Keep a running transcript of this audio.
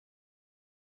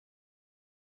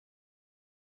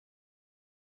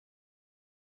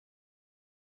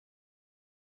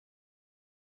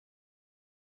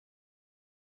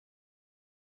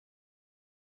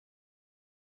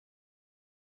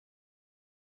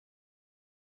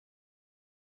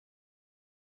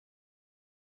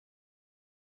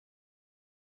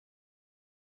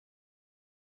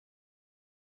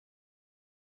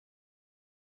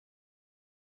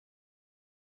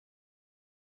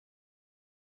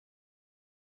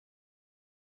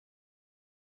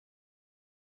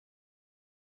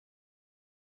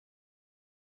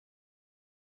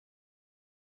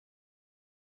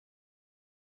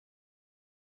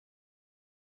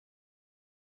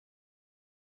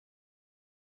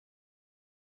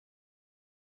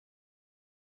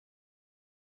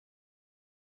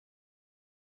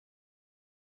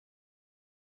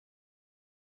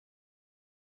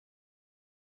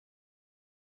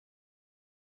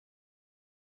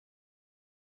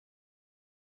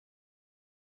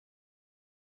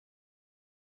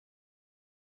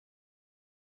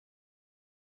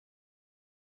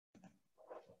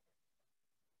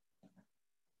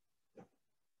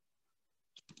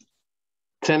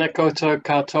Tēnā koutou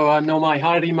katoa, no mai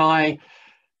haere mai,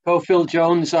 ko Phil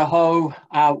Jones, aho.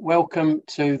 Welcome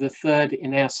to the third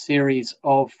in our series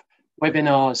of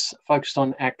webinars focused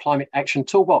on our Climate Action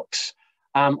Toolbox.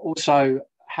 Also,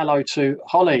 hello to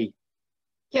Holly.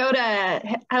 Kia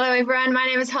ora. Hello everyone, my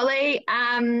name is Holly.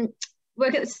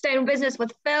 Work at the Sustainable Business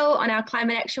with Phil on our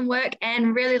climate action work,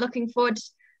 and really looking forward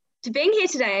to being here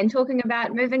today and talking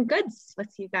about moving goods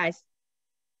with you guys.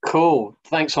 Cool,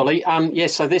 thanks Holly.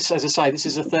 Yes, so this, as I say, this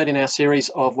is the third in our series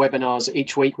of webinars.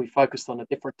 Each week we focused on a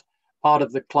different part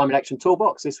of the Climate Action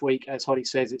Toolbox. This week, as Holly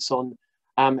says, it's on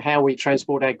how we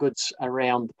transport our goods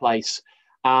around the place.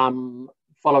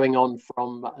 Following on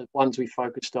from ones we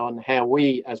focused on how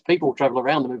we as people travel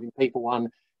around, the moving people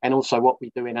one, and also what we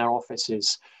do in our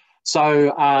offices.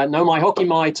 So no mai hoki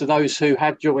mai to those who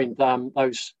have joined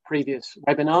those previous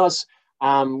webinars.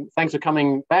 Thanks for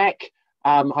coming back.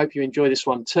 Hope you enjoy this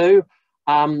one too.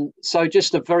 So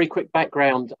just a very quick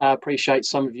background. I appreciate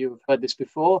some of you have heard this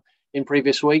before in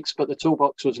previous weeks, but the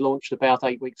Toolbox was launched about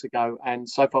 8 weeks ago, and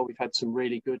so far we've had some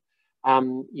really good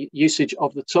usage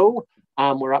of the tool.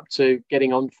 We're up to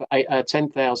getting on for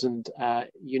 10,000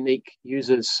 unique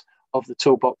users of the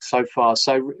Toolbox so far.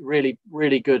 So really,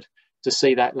 really good to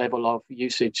see that level of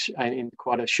usage in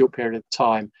quite a short period of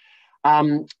time.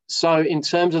 So in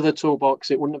terms of the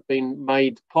Toolbox, it wouldn't have been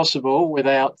made possible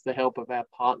without the help of our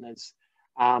partners.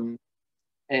 ECA,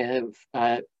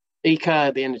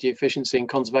 the Energy Efficiency and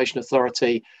Conservation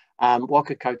Authority,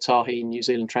 Waka Kotahi, New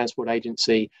Zealand Transport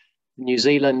Agency, New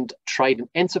Zealand Trade and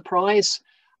Enterprise,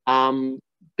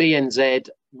 BNZ,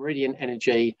 Meridian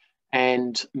Energy,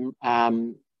 and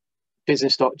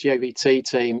business.govt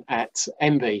team at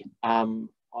MB,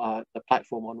 the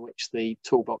platform on which the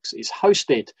Toolbox is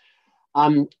hosted.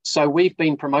 So we've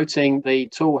been promoting the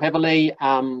tool heavily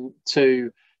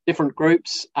to different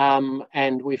groups,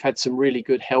 and we've had some really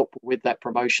good help with that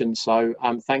promotion. So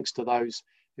thanks to those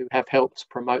who have helped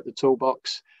promote the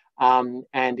Toolbox. And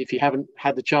if you haven't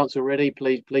had the chance already,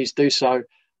 please do so.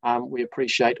 We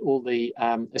appreciate all the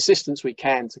assistance we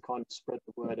can to kind of spread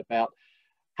the word about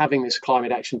having this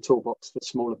climate action toolbox for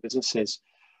smaller businesses.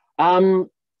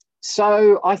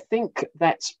 So I think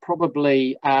that's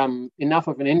probably enough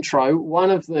of an intro. One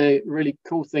of the really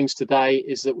cool things today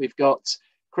is that we've got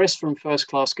Chris from First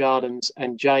Class Gardens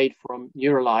and Jade from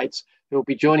Neuralites, who will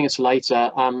be joining us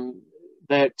later.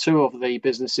 They're two of the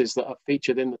businesses that are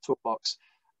featured in the toolbox,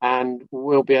 and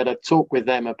we'll be able to talk with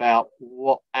them about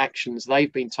what actions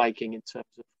they've been taking in terms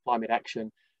of climate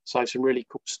action. So some really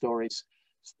cool stories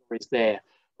there.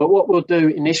 But what we'll do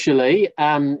initially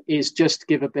is just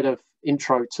give a bit of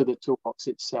intro to the toolbox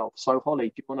itself. So Holly,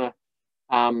 do you want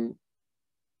to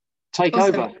take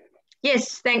over?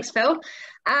 Yes, thanks, Phil.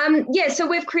 Yeah, so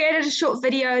we've created a short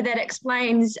video that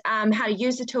explains how to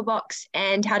use the toolbox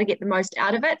and how to get the most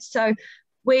out of it. So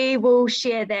we will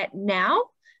share that now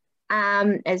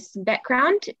as some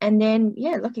background, and then,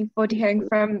 yeah, looking forward to hearing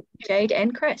from Jade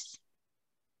and Chris.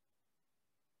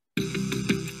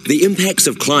 The impacts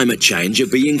of climate change are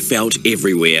being felt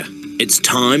everywhere. It's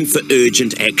time for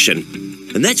urgent action.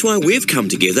 And that's why we've come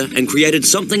together and created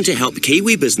something to help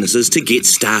Kiwi businesses to get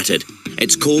started.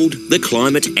 It's called the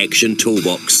Climate Action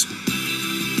Toolbox.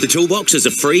 The Toolbox is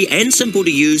a free and simple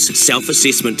to use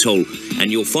self-assessment tool,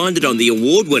 and you'll find it on the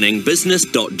award-winning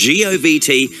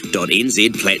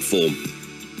business.govt.nz platform.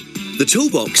 The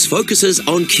Toolbox focuses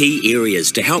on key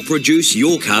areas to help reduce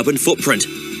your carbon footprint,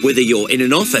 whether you're in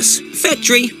an office,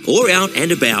 factory, or out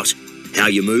and about, how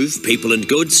you move people and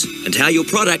goods, and how your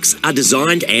products are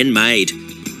designed and made.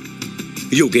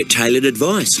 You'll get tailored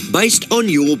advice based on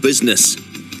your business.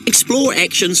 Explore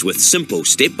actions with simple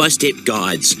step-by-step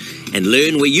guides and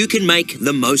learn where you can make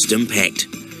the most impact.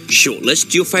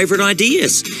 Shortlist your favourite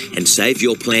ideas and save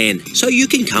your plan so you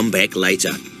can come back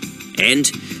later.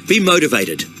 And be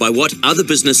motivated by what other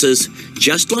businesses,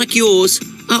 just like yours,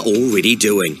 are already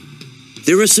doing.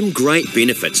 There are some great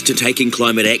benefits to taking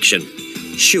climate action.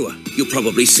 Sure, you'll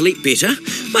probably sleep better,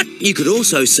 but you could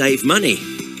also save money,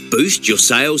 boost your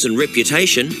sales and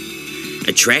reputation,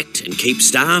 attract and keep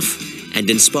staff, and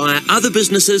inspire other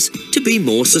businesses to be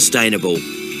more sustainable.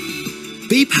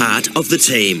 Be part of the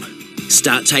team.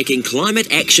 Start taking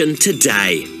climate action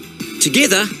today.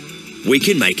 Together, we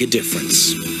can make a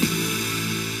difference.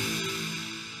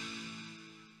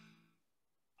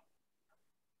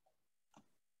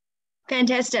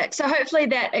 Fantastic. So hopefully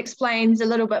that explains a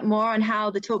little bit more on how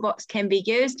the toolbox can be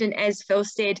used. And as Phil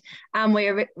said, we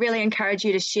really encourage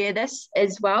you to share this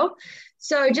as well.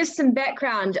 So just some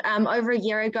background. Over a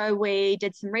year ago, we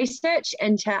did some research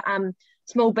into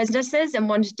small businesses and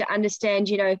wanted to understand,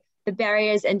 the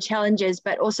barriers and challenges,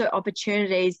 but also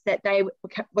opportunities that they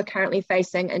were currently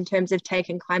facing in terms of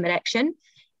taking climate action.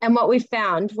 And what we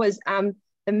found was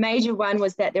the major one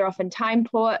was that they're often time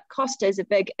poor, cost is a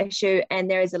big issue, and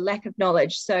there is a lack of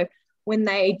knowledge. So when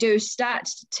they do start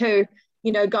to,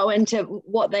 go into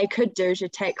what they could do to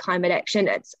take climate action,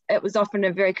 it was often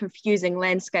a very confusing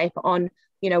landscape on,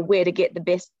 where to get the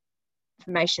best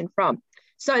information from.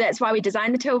 So that's why we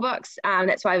designed the toolbox.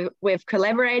 That's why we've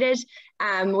collaborated.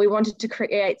 We wanted to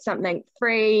create something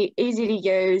free, easy to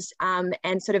use,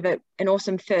 and sort of an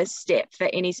awesome first step for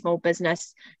any small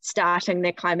business starting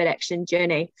their climate action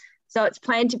journey. So it's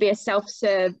planned to be a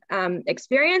self-serve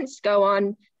experience. Go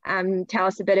on, tell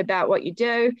us a bit about what you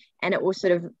do, and it will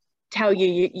sort of tell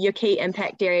you your key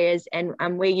impact areas and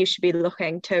where you should be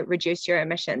looking to reduce your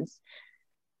emissions.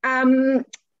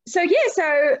 So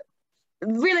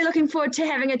really looking forward to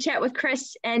having a chat with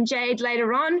Chris and Jade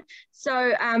later on.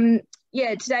 So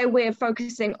today we're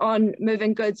focusing on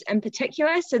moving goods in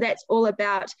particular. So that's all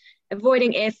about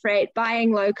avoiding air freight,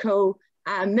 buying local,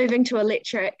 moving to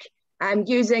electric,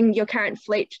 using your current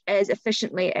fleet as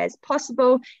efficiently as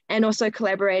possible, and also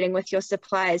collaborating with your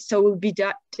suppliers. So we'll be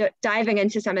diving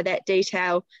into some of that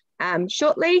detail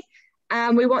shortly.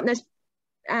 We want this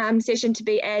session to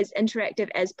be as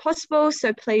interactive as possible,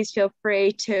 so please feel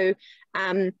free to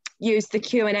use the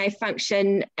Q&A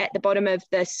function at the bottom of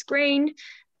the screen,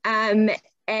 and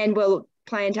we'll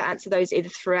plan to answer those either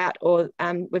throughout or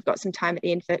we've got some time at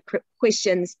the end for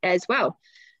questions as well.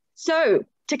 So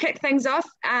to kick things off,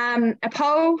 a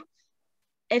poll.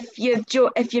 If you've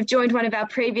joined one of our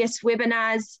previous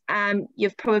webinars,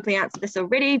 you've probably answered this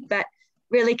already, but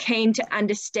really keen to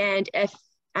understand if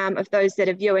of those that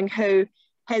are viewing who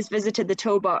has visited the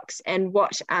toolbox and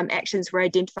what actions were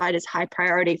identified as high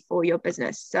priority for your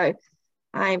business. So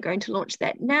I'm going to launch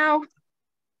that now.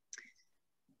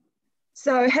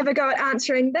 So have a go at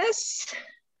answering this.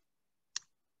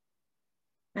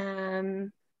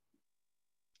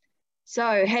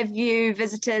 So have you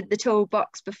visited the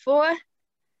toolbox before?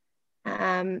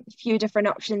 A few different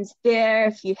options there.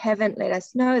 If you haven't, let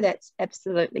us know, that's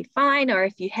absolutely fine. Or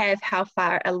if you have, how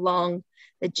far along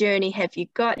the journey have you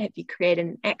got? Have you created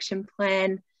an action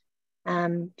plan?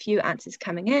 Few answers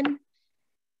coming in.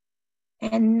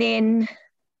 And then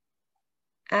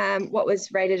what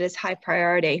was rated as high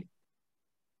priority?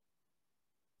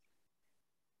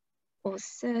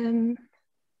 Awesome.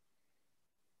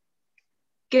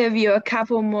 Give you a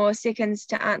couple more seconds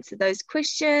to answer those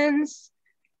questions.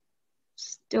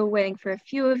 Still waiting for a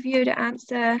few of you to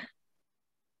answer.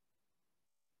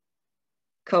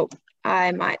 Cool.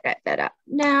 I might wrap that up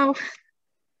now.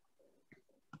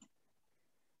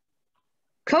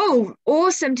 Cool.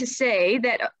 Awesome to see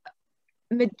that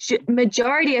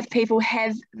majority of people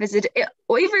have visited,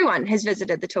 or everyone has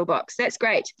visited the toolbox. That's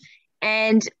great.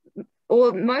 And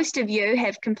most of you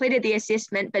have completed the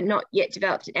assessment but not yet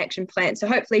developed an action plan. So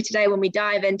hopefully today when we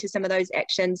dive into some of those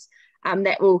actions,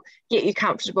 that will get you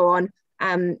comfortable on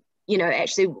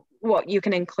actually what you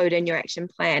can include in your action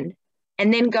plan.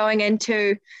 And then going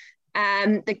into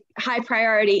the high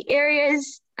priority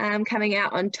areas, coming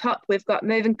out on top, we've got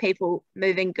moving people,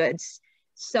 moving goods.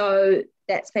 So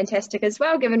that's fantastic as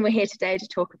well, given we're here today to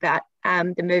talk about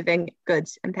the moving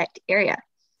goods impact area.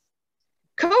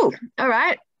 Cool. All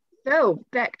right, Phil,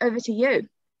 back over to you.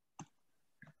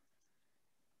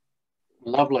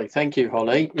 Lovely. Thank you,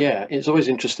 Holly. Yeah, it's always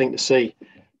interesting to see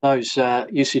those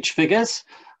usage figures.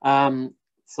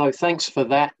 So thanks for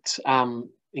that,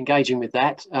 engaging with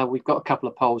that. We've got a couple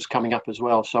of polls coming up as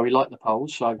well, so we like the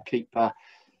polls, so keep the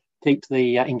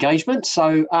engagement.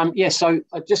 So so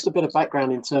just a bit of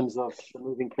background in terms of the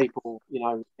moving people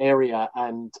area,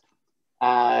 and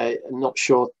I'm not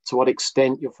sure to what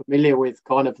extent you're familiar with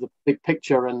kind of the big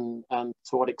picture and to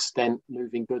what extent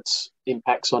moving goods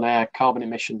impacts on our carbon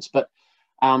emissions. But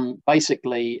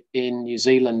basically in New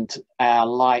Zealand, our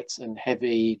light and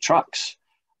heavy trucks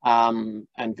and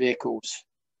vehicles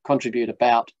contribute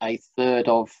about a third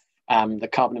of the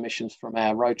carbon emissions from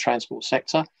our road transport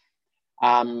sector.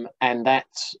 And that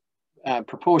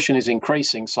proportion is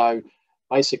increasing. So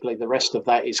basically the rest of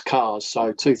that is cars.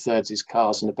 So 2/3 is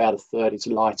cars and about a third is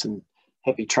light and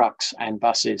heavy trucks and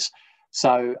buses.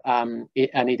 So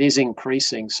it is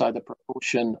increasing. So the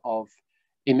proportion of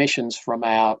emissions from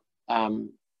our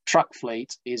truck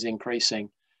fleet is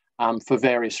increasing for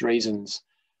various reasons.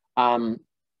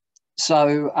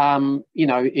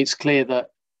 It's clear that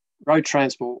road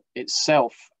transport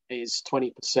itself is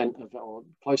 20% of, or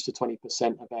close to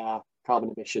 20% of our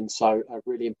carbon emissions. So a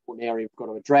really important area we've got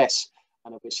to address,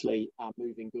 and obviously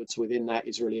moving goods within that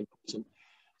is really important.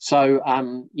 So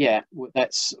yeah,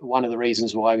 that's one of the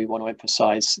reasons why we want to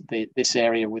emphasise this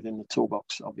area within the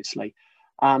toolbox. Obviously,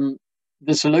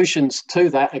 the solutions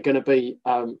to that are going to be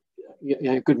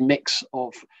a good mix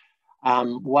of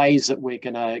ways that we're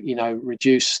going to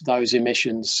reduce those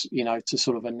emissions to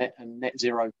sort of a net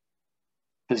zero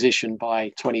position by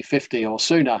 2050 or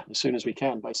sooner, as soon as we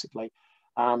can, basically.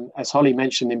 As Holly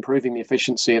mentioned, improving the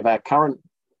efficiency of our current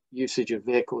usage of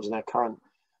vehicles and our current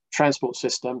transport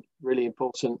system, really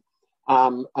important.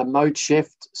 A mode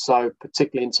shift, so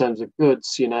particularly in terms of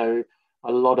goods, a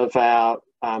lot of our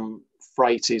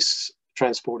freight is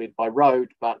transported by road,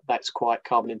 but that's quite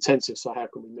carbon intensive. So how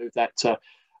can we move that to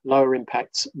lower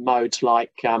impact modes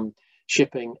like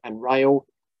shipping and rail?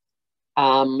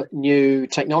 New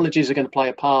technologies are going to play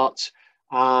a part.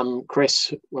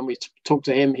 Chris, when we talk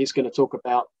to him, he's going to talk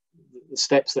about the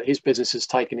steps that his business has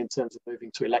taken in terms of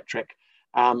moving to electric.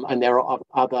 And there are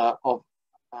other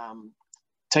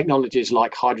technologies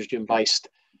like hydrogen-based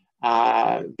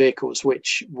vehicles,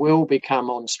 which will become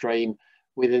on stream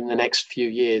within the next few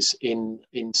years in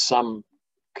some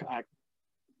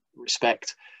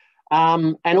respect.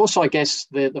 And also, I guess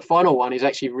the final one is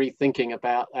actually rethinking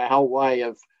about our whole way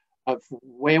of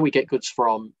where we get goods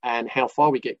from and how far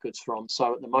we get goods from.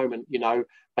 So at the moment,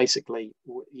 basically,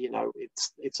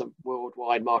 it's a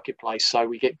worldwide marketplace. So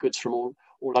we get goods from all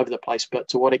over the place. But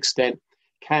to what extent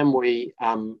can we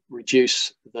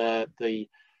reduce the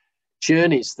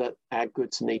journeys that our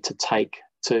goods need to take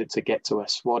to get to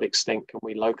us? What extent can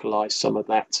we localize some of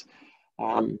that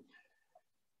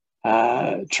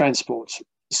transport?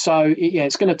 So yeah,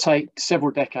 it's going to take several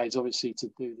decades, obviously, to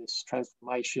do this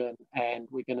transformation, and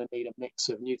we're going to need a mix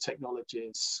of new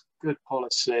technologies, good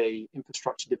policy,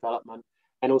 infrastructure development,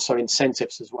 and also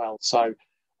incentives as well. So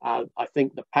I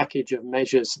think the package of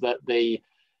measures that the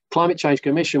Climate Change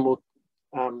Commission will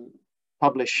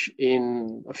publish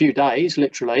in a few days,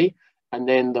 literally, and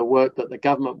then the work that the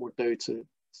government will do to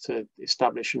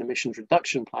establish an emissions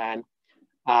reduction plan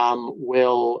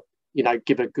will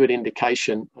give a good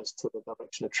indication as to the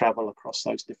direction of travel across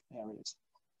those different areas.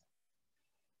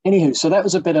 Anywho, so that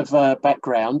was a bit of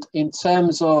background. In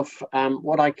terms of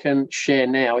what I can share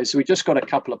now is we just got a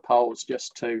couple of polls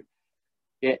just to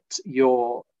get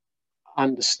your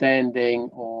understanding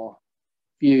or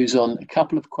views on a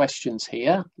couple of questions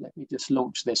here. Let me just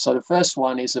launch this. So the first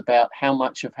one is about how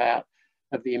much of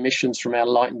the emissions from our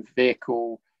light and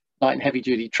heavy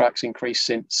duty trucks increased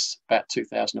since about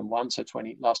 2001, so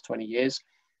last 20 years.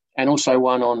 And also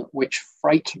one on which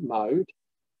freight mode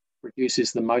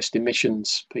reduces the most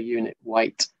emissions per unit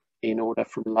weight in order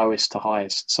from lowest to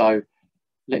highest. So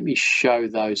let me show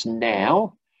those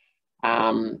now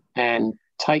and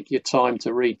take your time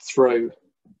to read through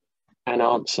and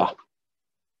answer.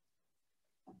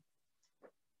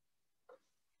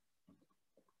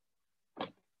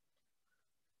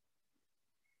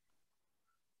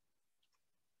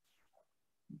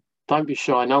 Don't be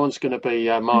shy. No one's going to be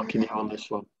marking you on this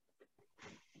one.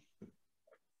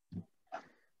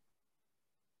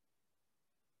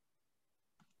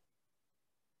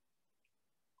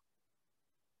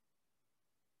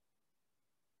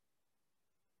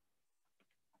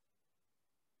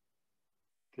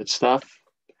 Good stuff.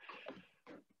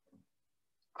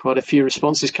 Quite a few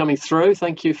responses coming through.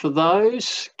 Thank you for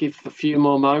those. Give a few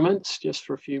more moments, just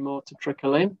for a few more to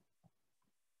trickle in.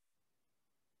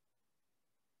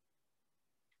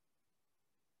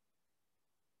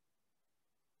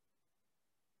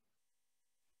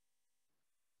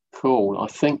 Cool. I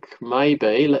think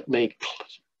maybe let me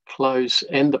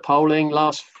end the polling.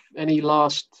 Any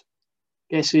last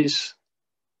guesses?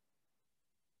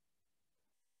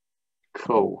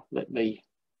 Cool. Let me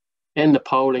end the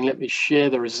polling. Let me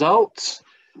share the results.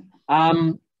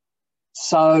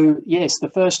 So yes,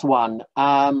 the first one,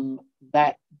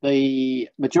 that the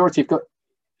majority of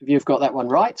you have got that one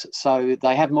right. So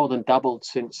they have more than doubled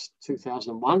since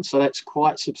 2001. So that's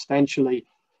quite substantially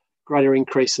greater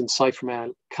increase than, say, from our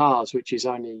cars, which is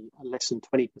only less than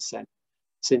 20%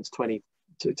 since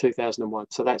 2001.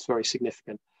 So that's very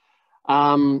significant.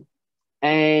 And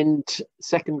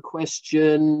second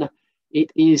question,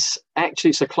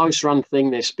 it's a close run thing,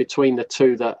 this, between the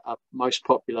two that are most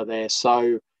popular there.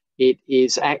 So it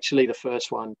is actually the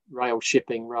first one, rail,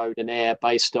 shipping, road and air,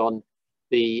 based on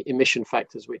the emission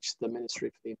factors which the Ministry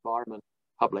for the Environment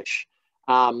publish.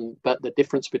 But the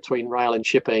difference between rail and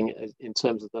shipping in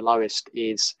terms of the lowest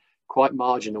is quite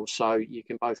marginal. So you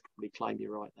can both probably claim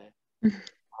you're right there.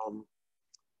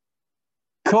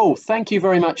 Cool. Thank you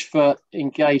very much for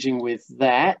engaging with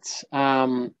that.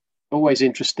 Always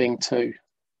interesting to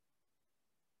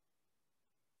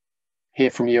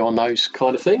hear from you on those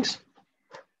kind of things.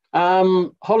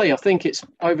 Holly, I think it's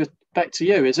over back to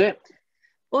you, is it?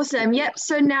 Awesome. Yep.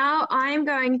 So now I'm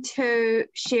going to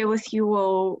share with you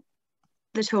all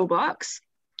the toolbox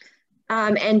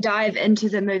and dive into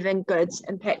the moving goods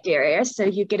impact area, so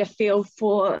you get a feel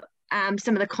for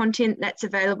some of the content that's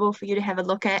available for you to have a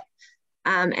look at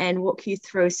and walk you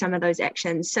through some of those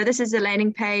actions. So this is the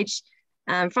landing page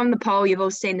from the poll. You've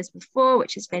all seen this before,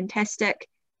 which is fantastic.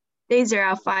 These are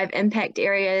our 5 impact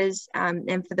areas,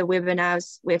 and for the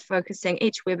webinars, we're focusing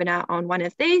each webinar on one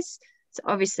of these. So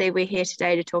obviously we're here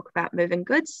today to talk about moving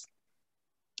goods.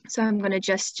 So I'm going to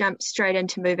just jump straight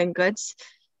into moving goods.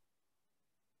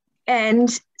 And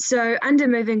so under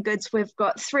moving goods, we've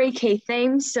got 3 key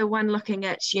themes. So one looking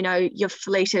at, you know, your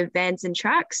fleet of vans and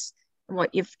trucks and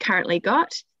what you've currently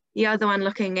got. The other one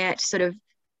looking at sort of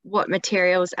what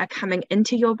materials are coming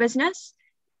into your business.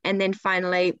 And then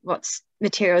finally, what's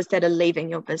materials that are leaving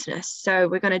your business. So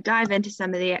we're going to dive into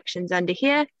some of the actions under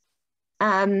here.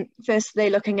 Firstly,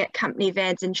 looking at company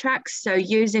vans and trucks. So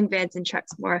using vans and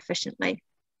trucks more efficiently.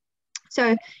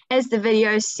 So as the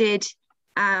video said,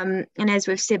 and as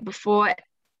we've said before,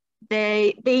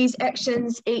 these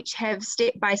actions each have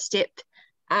step-by-step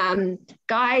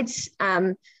guides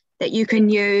that you can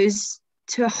use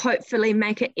to hopefully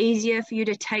make it easier for you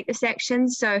to take this action.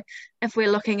 So if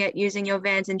we're looking at using your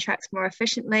vans and trucks more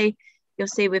efficiently, you'll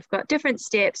see we've got different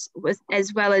steps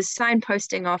as well as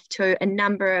signposting off to a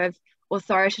number of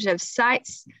authoritative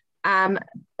sites. A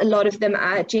lot of them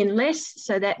are GenLess,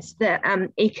 so that's the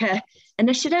ECA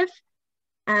initiative.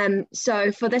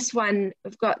 So for this one,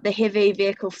 we've got the heavy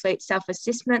vehicle fleet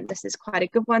self-assessment. This is quite a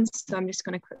good one, so I'm just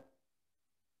going to.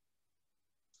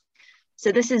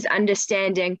 So this is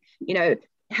understanding, you know,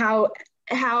 how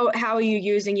are you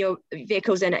using your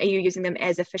vehicles, and are you using them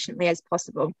as efficiently as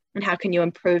possible, and how can you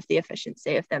improve the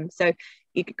efficiency of them? So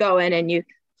you could go in and you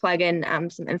plug in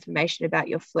some information about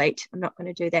your fleet. I'm not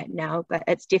going to do that now, but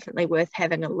it's definitely worth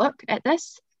having a look at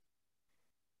this.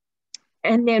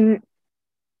 And then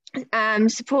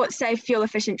support safe, fuel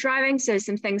efficient driving. So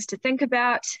some things to think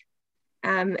about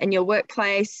in your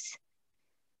workplace.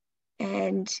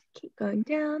 And keep going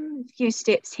down, a few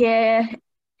steps here,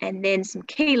 and then some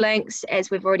key links, as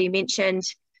we've already mentioned,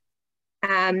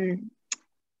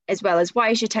 as well as why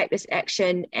you should take this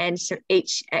action, and so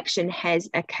each action has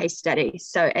a case study.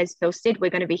 So as Phil said,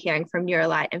 we're going to be hearing from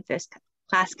Neuralite and First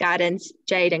Class Gardens,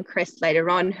 Jade and Chris later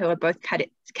on, who are both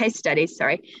case studies,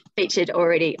 featured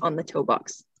already on the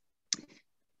toolbox.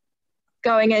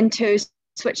 Going into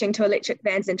switching to electric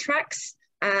vans and trucks.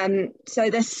 So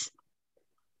this,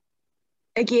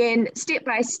 again, step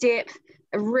by step,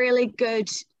 a really good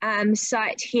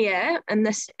site here, and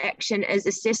this action is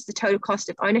assess the total cost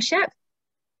of ownership.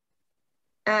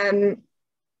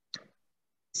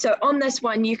 So on this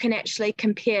one, you can actually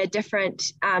compare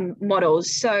different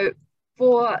models. So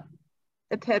for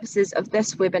the purposes of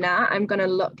this webinar, I'm going to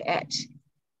look at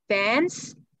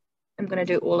vans. I'm going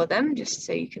to do all of them just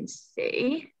so you can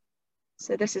see.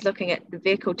 So this is looking at the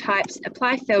vehicle types,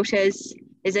 apply filters.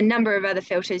 There's a number of other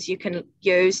filters you can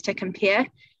use to compare.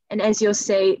 And as you'll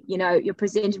see, you know, you're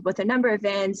presented with a number of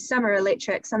vans. Some are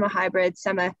electric, some are hybrid,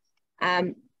 some are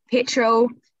petrol,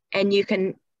 and you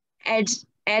can add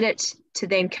it to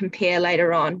then compare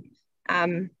later on.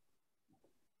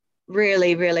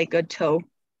 Really, really good tool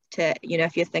to, you know,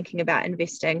 if you're thinking about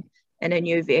investing in a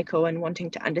new vehicle and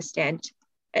wanting to understand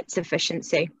its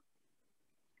efficiency.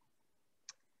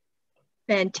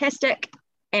 Fantastic.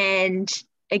 And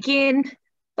again,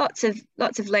 lots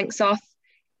of links off,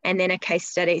 and then a case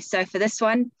study. So for this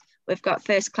one, we've got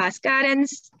First Class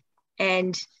Gardens,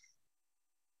 and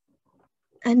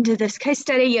under this case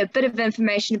study, a bit of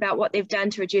information about what they've done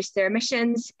to reduce their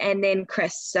emissions, and then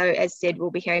Chris. So as said,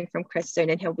 we'll be hearing from Chris soon,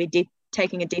 and he'll be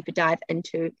taking a deeper dive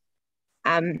into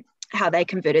how they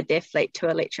converted their fleet to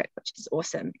electric, which is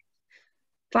awesome.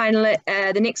 Finally,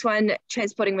 the next one,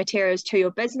 transporting materials to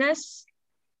your business.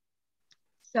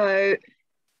 So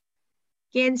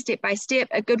again, step by step,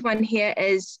 a good one here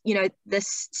is, you know,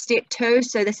 this step 2.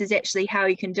 So this is actually how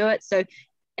you can do it. So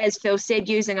as Phil said,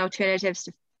 using alternatives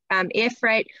to air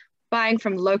freight, buying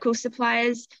from local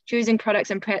suppliers, choosing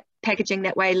products and packaging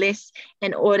that weigh less,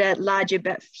 and order larger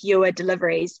but fewer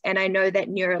deliveries. And I know that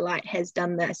Neuralite has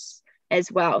done this as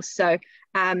well. So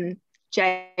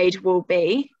Jade will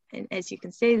be, and as you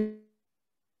can see,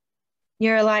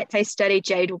 Neuralite case study,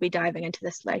 Jade will be diving into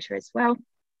this later as well.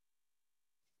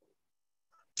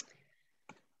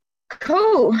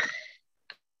 Cool.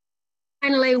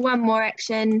 Finally, one more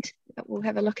action that we'll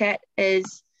have a look at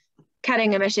is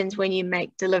cutting emissions when you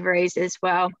make deliveries as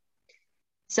well.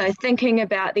 So thinking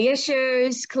about the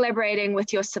issues, collaborating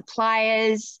with your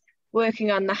suppliers,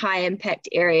 working on the high impact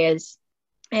areas.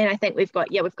 And I think we've got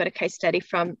a case study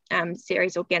from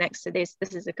Ceres Organics. So this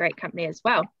is a great company as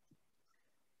well.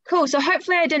 Cool. So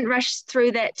hopefully I didn't rush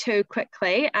through that too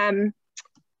quickly. And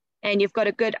you've got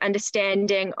a good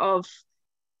understanding of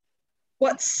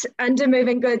what's under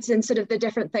moving goods and sort of the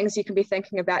different things you can be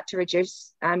thinking about to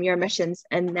reduce your emissions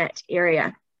in that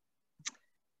area.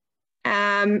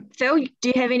 Phil,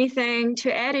 do you have anything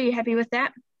to add? Are you happy with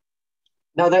that?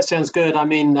 No, that sounds good. I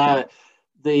mean,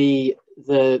 the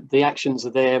actions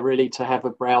are there really to have a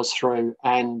browse through,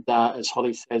 and as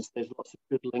Holly says, there's lots of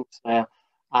good links there.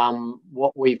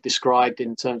 What we've described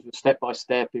in terms of step by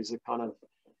step is a kind of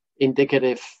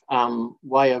indicative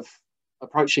way of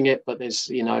approaching it, but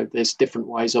there's different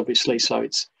ways, obviously. So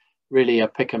it's really a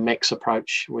pick and mix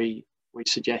approach we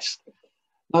suggest.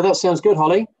 No, that sounds good,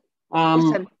 Holly.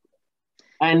 Awesome.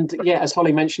 And yeah, as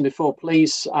Holly mentioned before,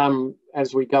 please,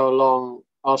 as we go along,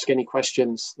 ask any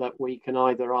questions that we can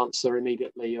either answer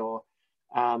immediately or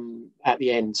at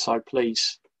the end. So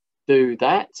please do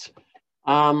that.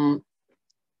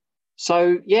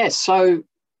 So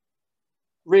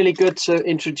really good to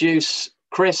introduce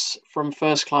Chris from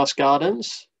First Class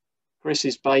Gardens. Chris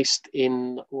is based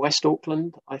in West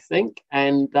Auckland, I think,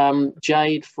 and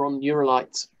Jade from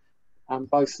Neuralite,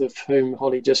 both of whom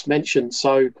Holly just mentioned.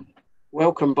 So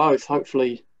welcome both.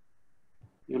 Hopefully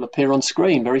you'll appear on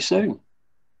screen very soon.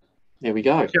 There we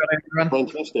go.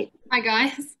 Fantastic. Hi,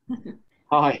 guys.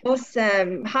 Hi.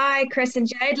 Awesome. Hi, Chris and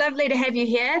Jade. Lovely to have you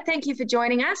here. Thank you for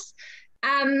joining us.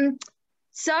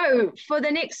 So for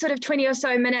the next sort of 20 or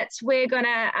so minutes, we're going to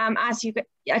ask you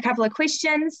a couple of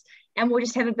questions, and we'll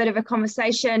just have a bit of a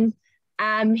conversation,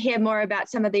 hear more about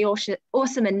some of the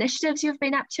awesome initiatives you've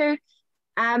been up to.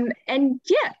 And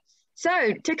yeah,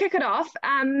 so to kick it off,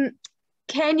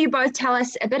 can you both tell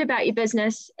us a bit about your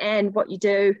business and what you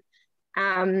do?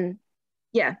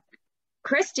 Yeah,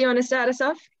 Chris, do you want to start us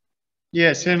off?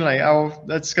 Yeah, certainly.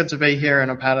 It's good to be here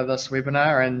and a part of this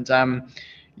webinar. And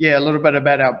yeah, a little bit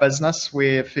about our business.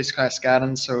 We're First Class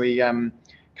Gardens, so we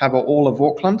cover all of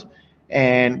Auckland,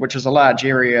 which is a large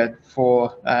area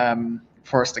for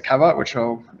us to cover, which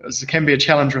can be a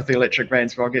challenge with the electric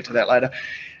vans, but I'll get to that later.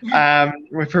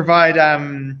 We provide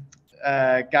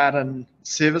garden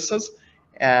services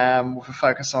with a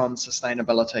focus on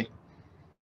sustainability.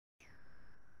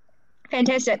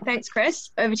 Fantastic. Thanks, Chris.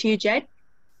 Over to you, Jade.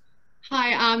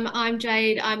 Hi, I'm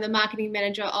Jade. I'm the marketing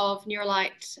manager of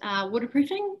Neuralite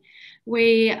Waterproofing.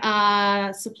 We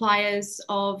are suppliers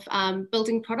of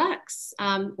building products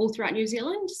all throughout New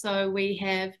Zealand. So we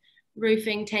have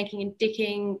roofing, tanking and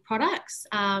decking products,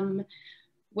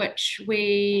 which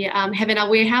we have in our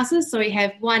warehouses. So we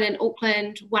have one in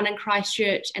Auckland, one in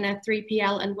Christchurch, and a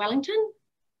 3PL in Wellington.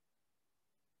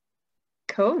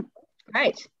 Cool,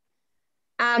 great.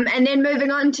 And then moving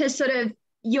on to sort of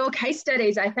your case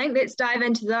studies, I think. Let's dive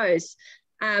into those.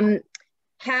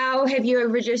 How have you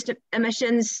reduced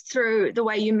emissions through the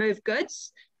way you move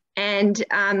goods? And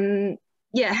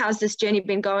yeah, how's this journey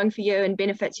been going for you and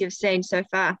benefits you've seen so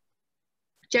far?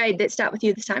 Jade, let's start with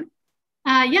you this time.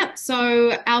 Yeah,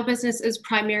 so our business is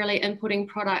primarily importing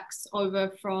products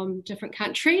over from different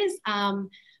countries.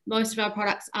 Most of our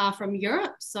products are from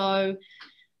Europe, so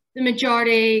the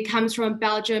majority comes from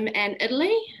Belgium and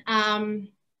Italy.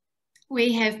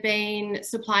 We have been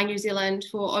supplying New Zealand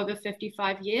for over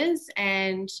 55 years,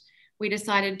 and we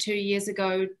decided 2 years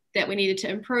ago that we needed to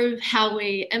improve how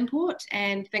we import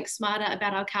and think smarter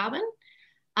about our carbon.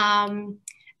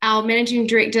 Our managing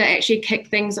director actually kicked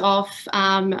things off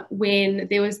when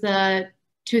there was the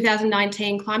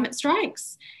 2019 climate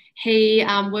strikes. He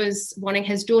was wanting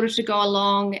his daughter to go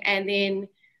along, and then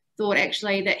thought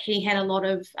actually that he had a lot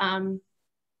of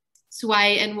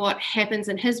sway in what happens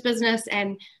in his business,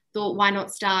 and thought, why not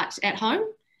start at home?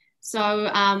 So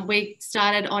we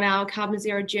started on our carbon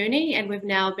zero journey, and we've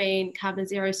now been carbon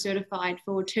zero certified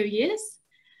for 2 years,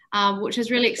 which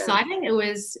is really exciting. It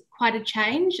was quite a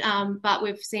change, but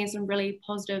we've seen some really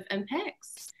positive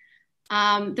impacts.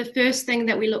 The first thing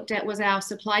that we looked at was our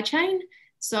supply chain.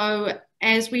 So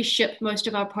as we shipped most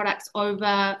of our products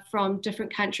over from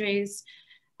different countries,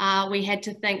 we had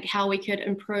to think how we could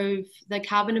improve the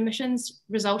carbon emissions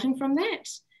resulting from that.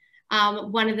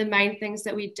 One of the main things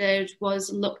that we did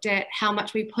was looked at how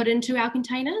much we put into our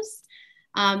containers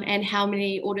and how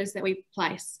many orders that we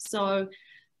placed. So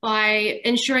by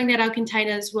ensuring that our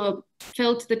containers were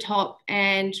filled to the top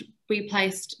and we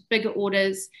placed bigger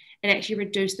orders, it actually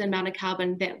reduced the amount of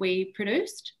carbon that we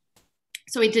produced.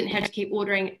 So we didn't have to keep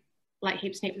ordering like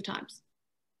heaps and heaps of times.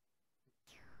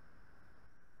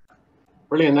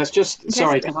 Brilliant. That's just,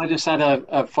 sorry, can I just add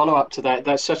a follow-up to that?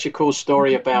 That's such a cool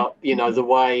story about, you know, the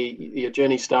way your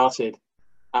journey started.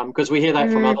 Because we hear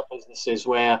that from other businesses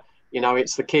where, you know,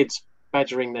 it's the kids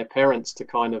badgering their parents to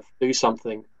kind of do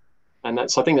something. And I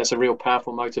think that's a real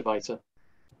powerful motivator.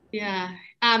 Yeah.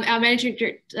 Our managing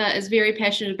director is very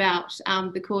passionate about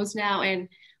the cause now, and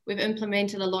we've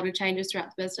implemented a lot of changes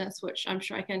throughout the business, which I'm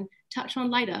sure I can touch on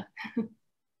later.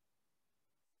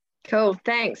 Cool.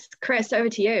 Thanks. Chris, over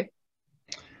to you.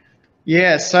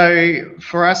 Yeah, so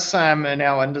for us in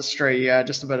our industry,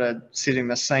 just a bit of setting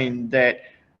the scene, that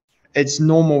it's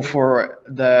normal for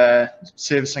the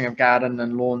servicing of garden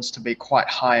and lawns to be quite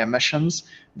high emissions.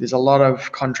 There's a lot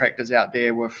of contractors out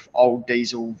there with old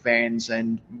diesel vans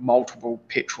and multiple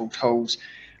petrol tools.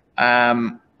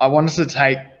 I wanted to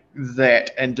take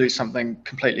that and do something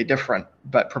completely different,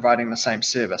 but providing the same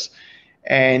service.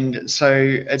 And so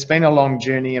it's been a long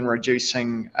journey in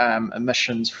reducing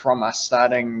emissions from us,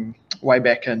 starting way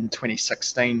back in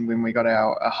 2016 when we got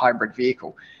our hybrid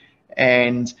vehicle.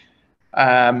 And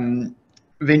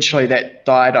eventually that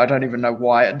died. I don't even know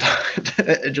why it died.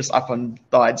 It just up and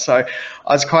died. So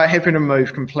I was quite happy to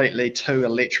move completely to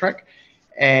electric.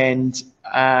 And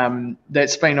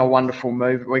that's been a wonderful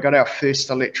move. We got our first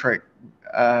electric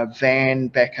van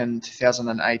back in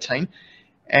 2018.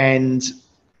 And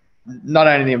not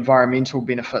only the environmental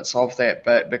benefits of that,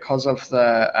 but because of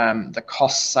the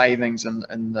cost savings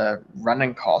and the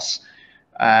running costs,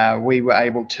 we were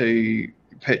able to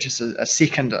purchase a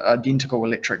second identical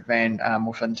electric van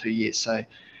within 2 years. So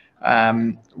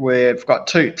we've got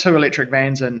two electric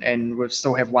vans, and we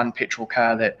still have one petrol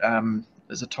car that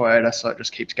is a Toyota, so it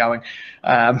just keeps going.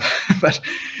 But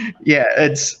yeah,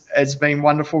 it's been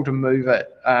wonderful to move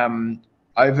it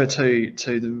over to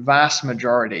the vast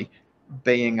majority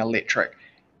being electric,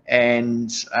 and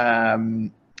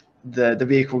the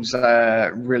vehicles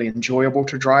are really enjoyable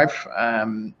to drive.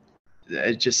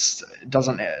 It just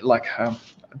doesn't, like, I'm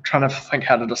trying to think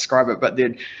how to describe it, but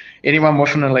anyone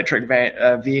with an electric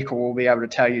vehicle will be able to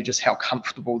tell you just how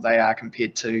comfortable they are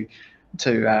compared to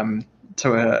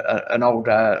an old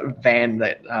van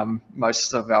that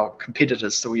most of our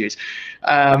competitors still use.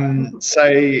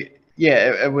 So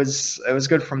yeah, it was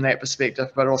good from that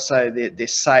perspective, but also they're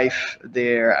safe,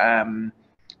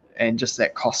 and just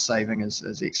that cost saving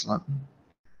is excellent.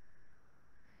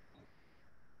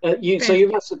 So you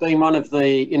must have been one of the,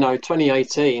 you know,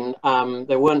 2018.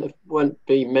 There weren't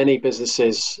be many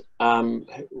businesses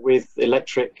with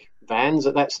electric vans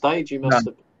at that stage. You must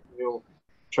have been a real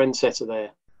trendsetter there,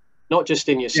 not just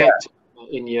in your sector,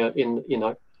 in you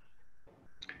know,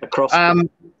 across.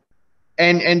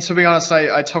 And to be honest,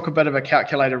 I took a bit of a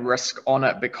calculated risk on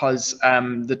it because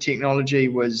the technology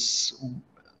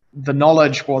the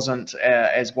knowledge wasn't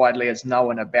as widely as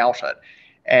known about it.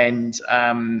 And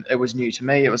it was new to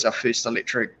me. It was our first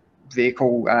electric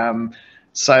vehicle.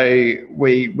 So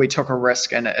we took a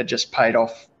risk, and it just paid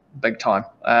off big time.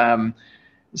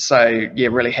 So yeah,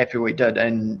 really happy we did.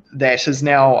 And that is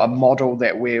now a model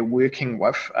that we're working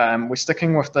with. We're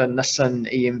sticking with the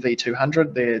Nissan EMV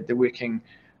 200. They're working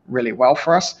really well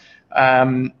for us.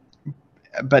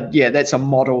 But yeah, that's a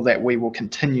model that we will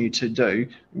continue to do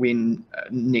when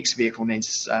next vehicle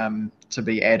needs to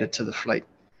be added to the fleet.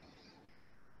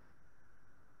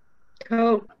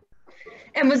 Cool.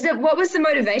 And what was the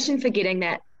motivation for getting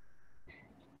that?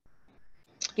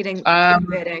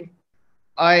 Converting?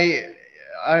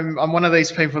 I'm one of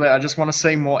these people that I just want to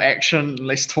see more action,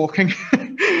 less talking.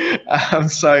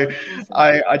 So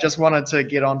I just wanted to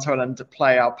get onto it and to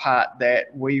play our part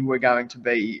that we were going to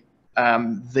be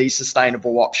the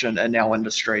sustainable option in our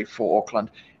industry for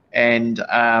Auckland. And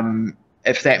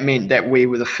if that meant that we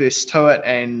were the first to it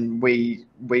and we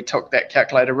took that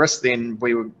calculated risk, then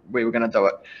we were going to do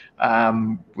it.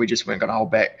 We just weren't going to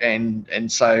hold back,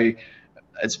 and so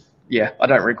I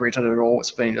don't regret it at all.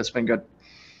 It's been good.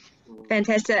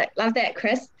 Fantastic, love that,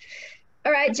 Chris.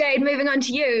 All right, Jade, moving on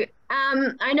to you.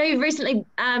 I know you've recently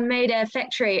made a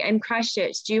factory in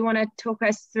Christchurch. Do you want to talk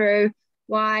us through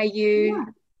why you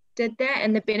did that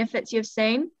and the benefits you've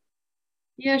seen?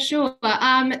 Yeah, sure.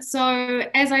 So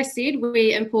as I said,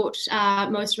 we import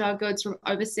most of our goods from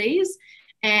overseas,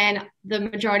 and the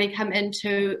majority come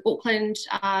into Auckland,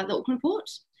 the Auckland port.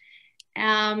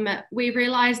 We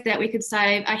realised that we could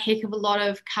save a heck of a lot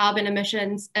of carbon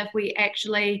emissions if we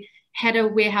actually had a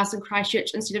warehouse in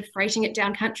Christchurch instead of freighting it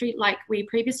down country like we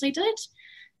previously did.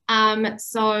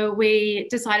 So we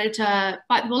decided to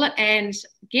bite the bullet and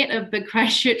get a big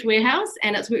Christchurch warehouse,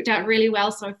 and it's worked out really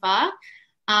well so far.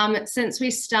 Since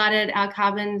we started our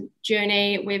carbon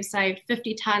journey, we've saved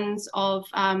 50 tonnes of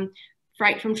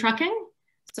freight from trucking.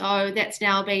 So that's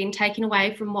now been taken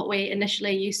away from what we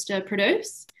initially used to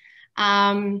produce.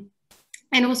 And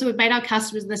also we've made our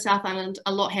customers in the South Island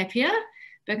a lot happier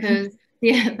because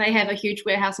they have a huge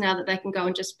warehouse now that they can go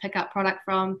and just pick up product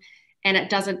from, and it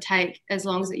doesn't take as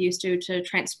long as it used to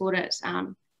transport it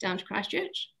down to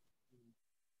Christchurch.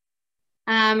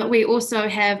 We also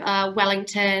have a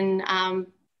Wellington kind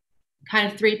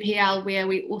of 3PL where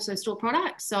we also store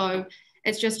products. So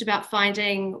it's just about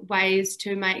finding ways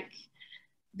to make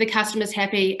the customers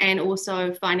happy and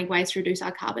also finding ways to reduce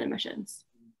our carbon emissions.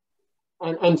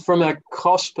 And from a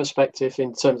cost perspective,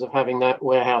 in terms of having that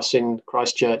warehouse in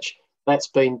Christchurch, that's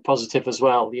been positive as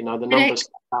well. You know, the numbers.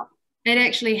 It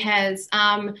actually has.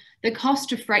 The cost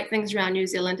to freight things around New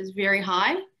Zealand is very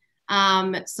high.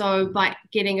 So by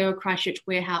getting a Christchurch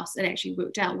warehouse, it actually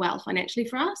worked out well financially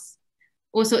for us.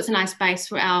 Also, it's a nice base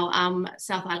for our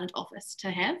South Island office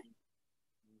to have.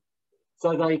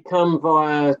 So they come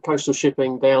via coastal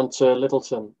shipping down to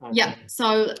Littleton? Yeah,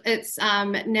 so it's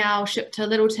now shipped to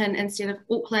Littleton instead of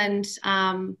Auckland,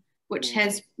 which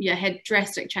has had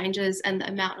drastic changes in the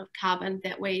amount of carbon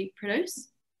that we produce.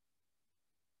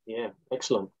 Yeah,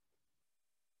 excellent.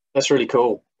 That's really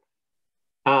cool.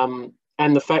 And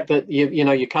the fact that you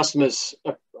know your customers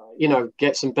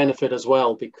get some benefit as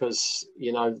well because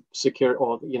secure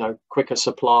or quicker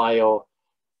supply or.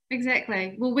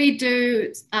 Exactly. Well, we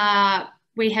do.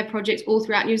 We have projects all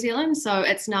throughout New Zealand, so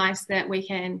it's nice that we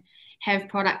can have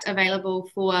product available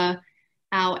for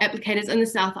our applicators in the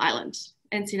South Island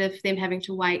instead of them having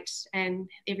to wait and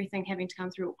everything having to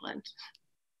come through Auckland.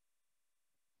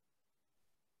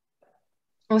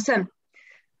 Awesome.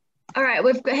 All right,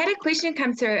 we've had a question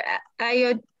come through. Are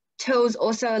your tools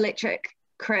also electric,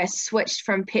 Chris, switched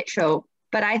from petrol?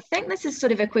 But I think this is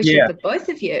sort of a question for both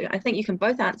of you. I think you can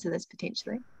both answer this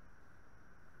potentially.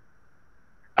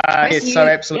 Yes, so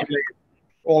absolutely. Yep.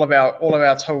 All of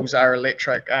our tools are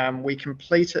electric.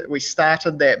 We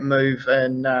started that move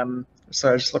in.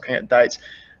 So just looking at dates,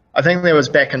 I think that was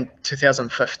back in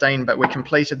 2015, but we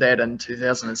completed that in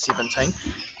 2017,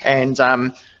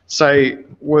 and so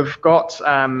we've got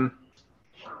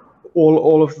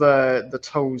all of the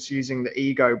tools using the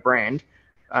Ego brand.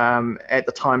 At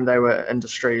the time, they were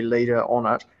industry leader on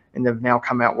it, and they've now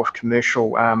come out with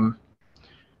commercial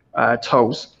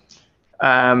tools.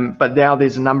 But now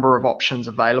there's a number of options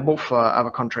available for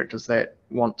other contractors that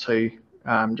want to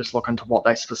just look into what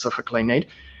they specifically need.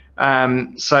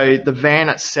 So the van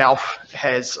itself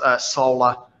has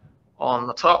solar on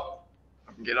the top.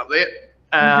 I can get up there,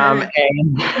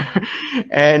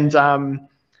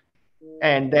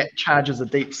 and that charges a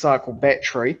deep cycle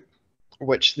battery,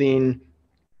 which then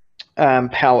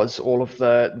powers all of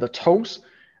the tools.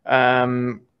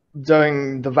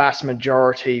 Doing the vast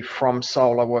majority from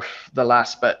solar, with the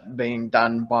last bit being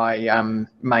done by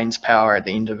mains power at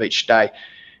the end of each day.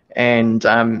 And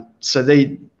so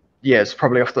it's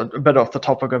probably a bit off the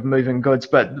topic of moving goods,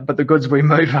 but the goods we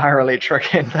move are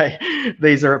electric, and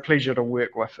these are a pleasure to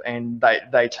work with, and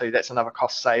they too, that's another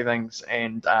cost savings,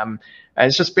 and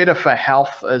it's just better for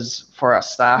health as for our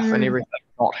staff and everything,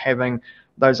 not having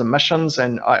those emissions.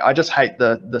 And I just hate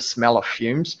the smell of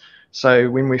fumes. So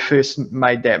when we first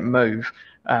made that move,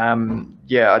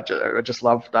 I just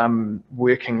loved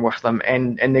working with them,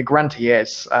 and they're grunty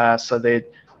as, so they're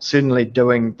certainly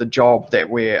doing the job that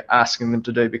we're asking them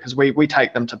to do, because we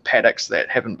take them to paddocks that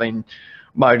haven't been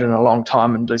mowed in a long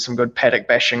time and do some good paddock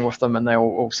bashing with them, and they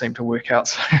all seem to work out,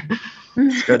 so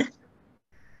it's good.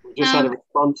 We just had a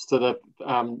response to the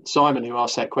Simon, who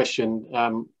asked that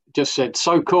question, just said,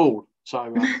 so cool.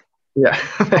 So yeah,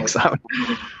 thanks, Simon.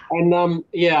 And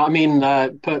I mean,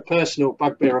 personal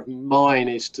bugbear of mine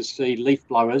is to see leaf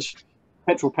blowers,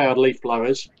 petrol-powered leaf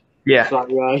blowers. Yeah. So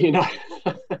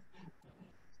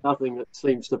nothing that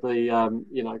seems to be kind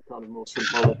of more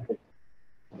symbolic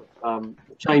of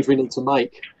the change we need to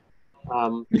make.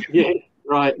 Yeah,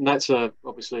 right, and that's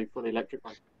obviously fully electric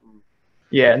one.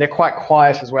 Yeah, and they're quite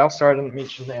quiet as well. Sorry, I didn't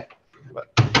mention that. But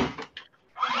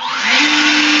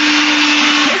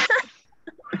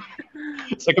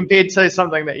so compared to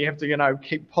something that you have to,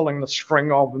 keep pulling the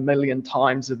string of a million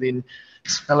times and then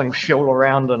spilling fuel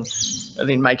around and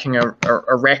then making a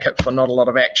racket for not a lot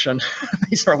of action,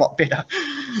 these are a lot better.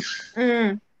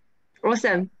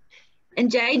 Awesome.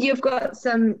 And Jade, you've got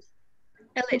some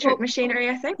electric machinery,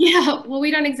 I think? Yeah, well,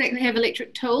 we don't exactly have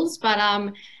electric tools, but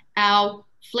our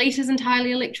fleet is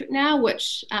entirely electric now,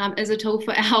 which is a tool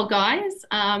for our guys.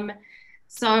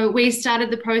 So we started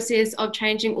the process of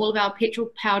changing all of our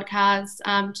petrol-powered cars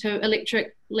to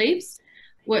electric leaves,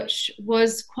 which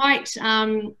was quite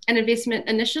an investment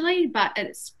initially, but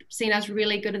it's seen us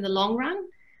really good in the long run.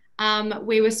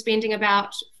 we were spending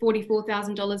about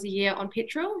 $44,000 a year on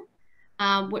petrol,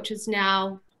 which is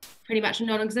now pretty much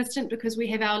non-existent because we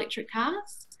have our electric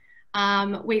cars.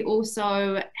 We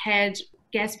also had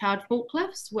gas-powered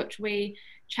forklifts, which we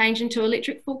changed into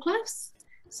electric forklifts.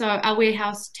 So our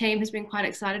warehouse team has been quite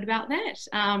excited about that.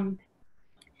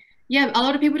 Yeah, a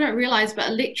lot of people don't realize, but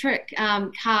electric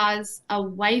cars are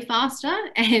way faster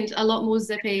and a lot more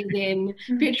zippy than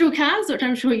petrol cars, which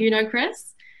I'm sure you know,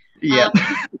 Chris. Yeah.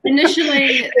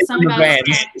 Initially, some of our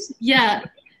staff,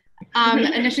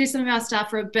 initially some of our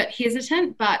staff were a bit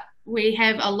hesitant, but we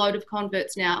have a load of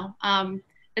converts now.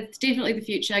 It's definitely the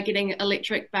future. Getting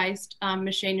electric-based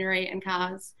machinery and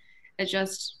cars is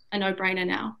just a no-brainer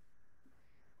now.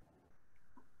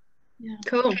 Yeah.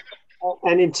 Cool.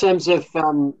 And in terms of,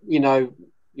 you know,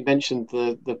 you mentioned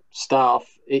the staff,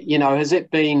 you know, has it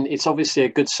been, it's obviously a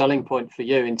good selling point for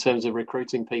you in terms of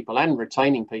recruiting people and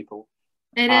retaining people.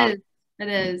 It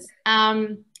is. A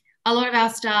lot of our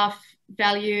staff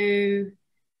value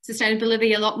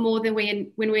sustainability a lot more than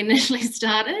when we initially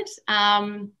started.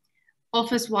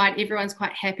 Office-wide, everyone's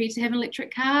quite happy to have an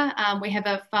electric car. We have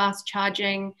a fast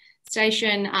charging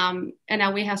station in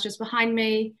our warehouse just behind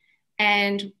me.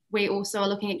 And we also are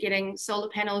looking at getting solar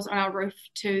panels on our roof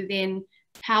to then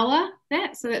power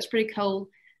that. So that's pretty cool.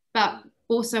 But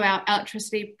also our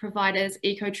electricity providers,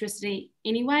 Ecotricity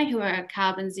Anyway, who are a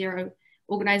carbon zero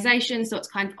organisation. So it's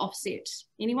kind of offset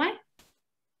anyway.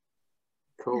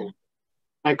 Cool. Yeah.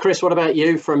 And Chris, what about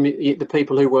you from the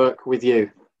people who work with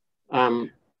you?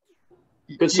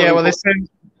 Yeah, well,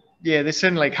 they're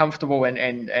certainly comfortable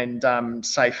and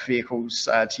safe vehicles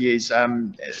to use.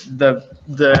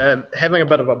 The having a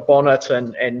bit of a bonnet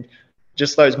and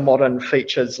just those modern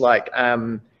features like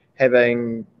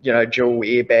having, you know, dual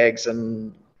airbags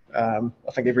and I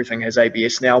think everything has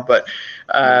ABS now, but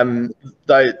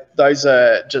those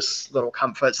are just little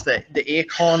comforts. The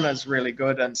aircon is really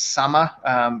good in summer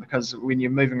because when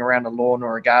you're moving around a lawn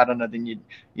or a garden, and then you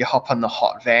hop in the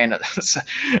hot van,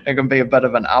 it can be a bit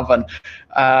of an oven.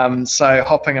 So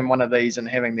hopping in one of these and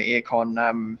having the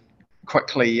aircon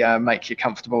quickly make you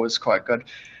comfortable is quite good.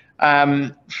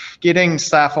 Getting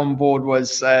staff on board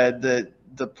was the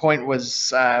point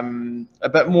was a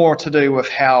bit more to do with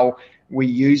how we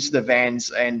use the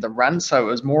vans and the run. So it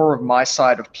was more of my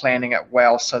side of planning it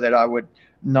well so that I would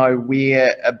know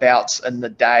whereabouts in the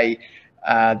day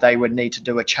they would need to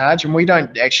do a charge. And we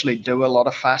don't actually do a lot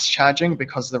of fast charging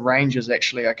because the range is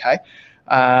actually okay.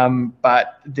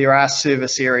 But there are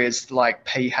service areas like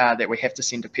Piha that we have to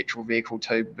send a petrol vehicle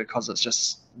to because it's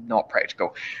just not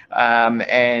practical.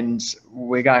 And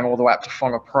we're going all the way up to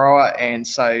Whangaproa, and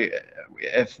so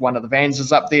if one of the vans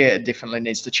is up there, it definitely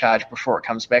needs to charge before it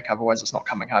comes back, otherwise it's not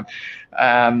coming home.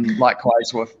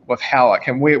 Likewise with Howick,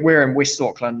 and we're in West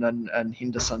Auckland and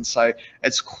Henderson, so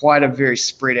it's quite a very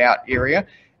spread out area,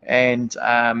 and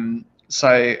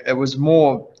so it was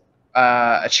more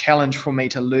a challenge for me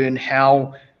to learn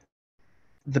how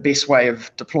the best way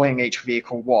of deploying each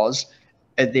vehicle was,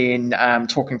 and then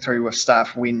talking through with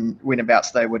staff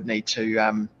whenabouts they would need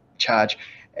to charge,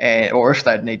 or if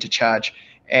they'd need to charge.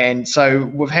 And so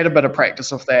we've had a bit of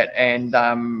practice of that, and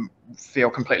feel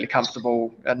completely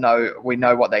comfortable and we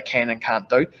know what they can and can't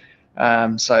do.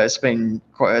 So it's been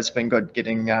good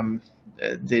getting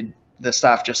the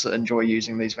staff just enjoy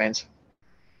using these vans.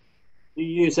 Do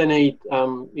you use any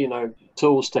you know,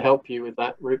 tools to help you with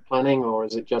that route planning, or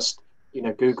is it just, you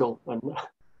know, Google and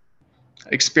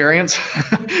experience?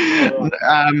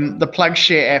 The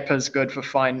PlugShare app is good for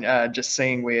just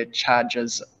seeing where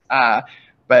charges are.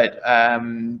 But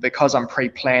because I'm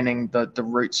pre-planning the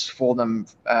routes for them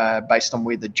based on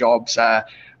where the jobs are,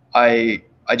 I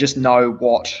just know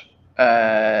what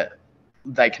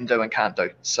they can do and can't do.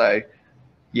 So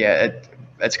yeah,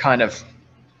 it's kind of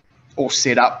all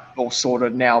set up, all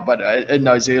sorted now. But in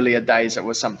those earlier days, it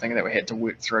was something that we had to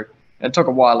work through. It took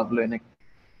a while of learning.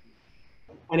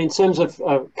 And in terms of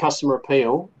customer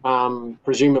appeal,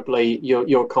 presumably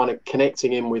you're kind of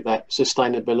connecting in with that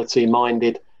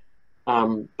sustainability-minded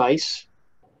base.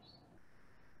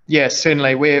 Yeah,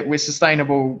 certainly. We're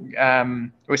sustainable.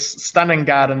 We're stunning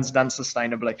gardens done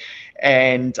sustainably,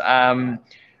 and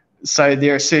so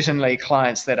there are certainly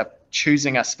clients that are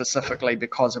choosing us specifically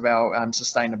because of our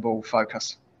sustainable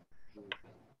focus.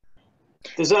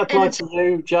 Does that apply to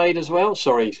you, Jade, as well?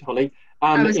 Sorry, Holly.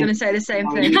 I was going to say the same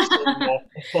thing.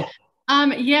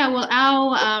 Yeah,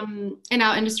 well, in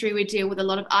our industry, we deal with a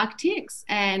lot of architects,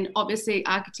 and obviously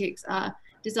architects are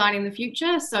designing the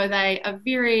future, so they are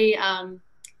very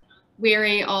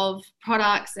wary of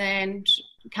products and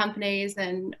companies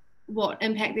and what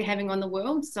impact they're having on the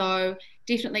world. So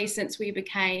definitely since we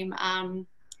became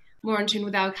more in tune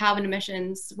with our carbon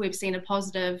emissions, we've seen a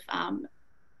positive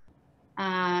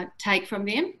take from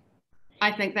them.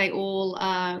 I think they all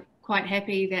are quite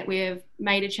happy that we've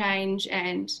made a change,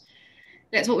 and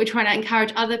that's what we're trying to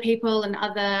encourage other people and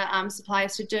other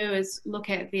suppliers to do, is look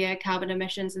at their carbon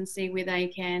emissions and see where they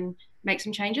can make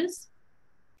some changes.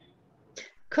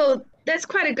 Cool. That's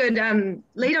quite a good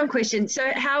lead-on question.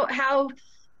 So how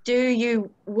do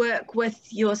you work with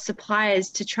your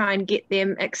suppliers to try and get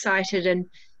them excited and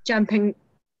jumping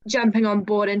on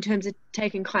board in terms of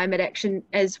taking climate action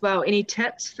as well? Any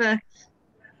tips for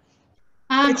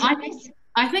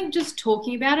I think just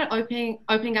talking about it,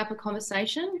 opening up a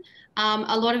conversation.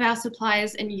 A lot of our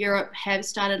suppliers in Europe have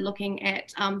started looking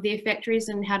at their factories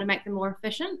and how to make them more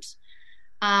efficient.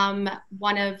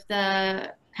 One of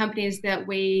the companies that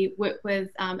we work with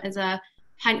is a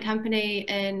paint company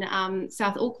in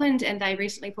South Auckland, and they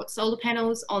recently put solar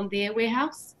panels on their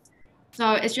warehouse.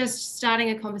 So it's just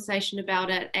starting a conversation about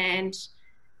it and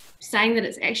saying that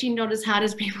it's actually not as hard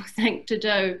as people think to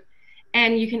do.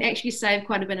 And you can actually save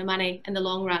quite a bit of money in the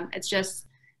long run. It's just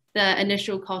the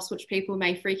initial cost, which people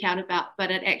may freak out about, but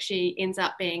it actually ends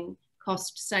up being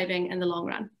cost saving in the long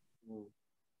run.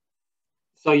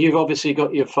 So you've obviously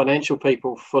got your financial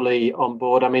people fully on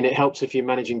board. I mean, it helps if your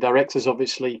managing director's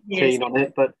obviously keen on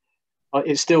it, but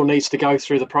it still needs to go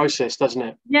through the process, doesn't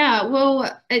it? Yeah,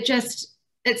 well, it's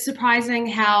surprising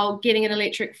how getting an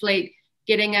electric fleet,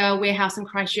 getting a warehouse in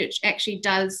Christchurch actually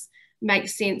does make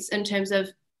sense in terms of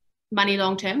money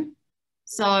long term.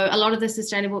 So a lot of the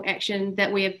sustainable action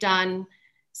that we have done,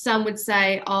 some would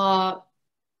say, oh,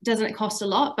 doesn't it cost a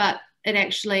lot? But it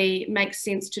actually makes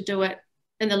sense to do it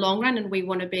in the long run, and we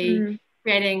want to be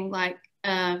creating like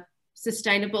a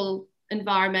sustainable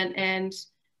environment and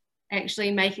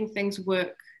actually making things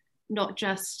work, not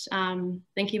just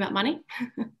thinking about money.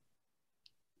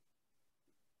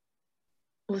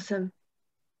 Awesome.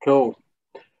 Cool.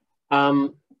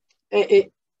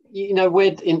 You know,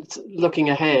 looking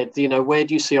ahead, you know, where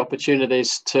do you see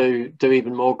opportunities to do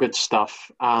even more good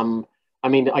stuff? I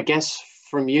mean, I guess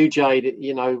from you, Jade,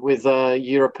 you know, with a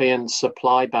European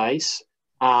supply base,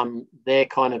 they're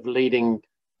kind of leading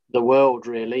the world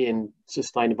really in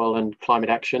sustainable and climate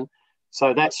action.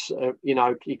 So that's, you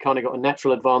know, you kind of got a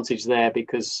natural advantage there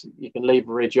because you can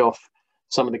leverage off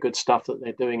some of the good stuff that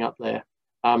they're doing up there.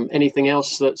 Anything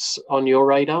else that's on your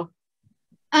radar?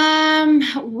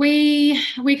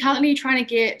 We're currently trying to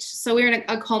get, so we're in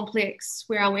a complex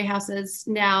where our warehouse is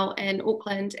now in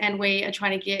Auckland, and we are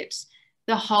trying to get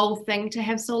the whole thing to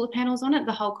have solar panels on it,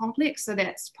 the whole complex. So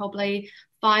that's probably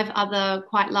 5 other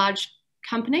quite large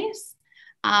companies.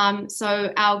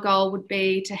 So our goal would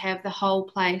be to have the whole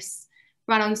place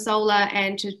run on solar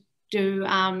and to do,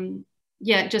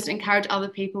 just encourage other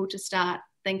people to start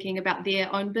thinking about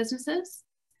their own businesses.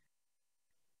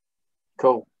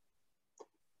 Cool.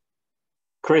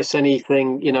 Chris,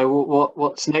 anything, you know,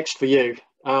 what's next for you?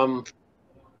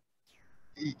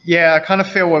 Yeah, I kind of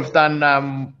feel we've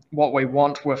done what we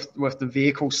want with the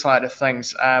vehicle side of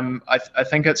things. I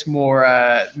think it's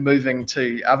more moving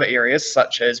to other areas,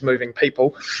 such as moving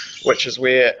people, which is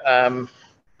where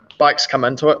bikes come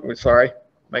into it. We're sorry,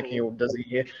 making you all dizzy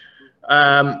here.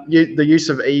 The use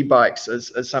of e-bikes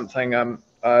is something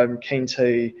I'm keen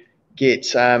to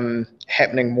get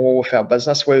happening more with our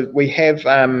business. We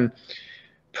have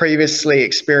previously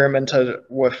experimented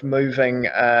with moving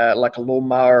like a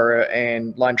lawnmower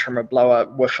and line trimmer blower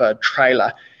with a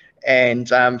trailer, and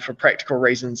for practical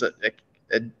reasons it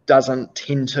doesn't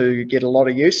tend to get a lot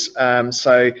of use.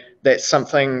 So that's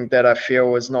something that I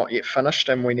feel is not yet finished,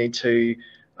 and we need to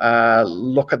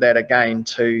look at that again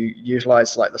to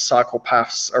utilize like the cycle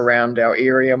paths around our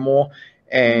area more,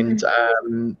 and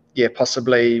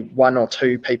possibly 1 or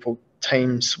 2 people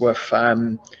teams with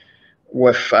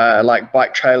like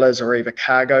bike trailers or even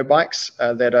cargo bikes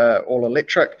that are all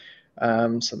electric,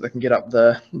 so they can get up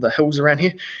the hills around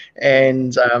here,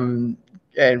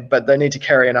 but they need to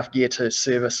carry enough gear to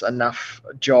service enough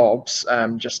jobs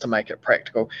just to make it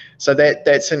practical. So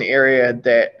that's an area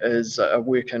that is a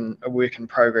work in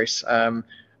progress.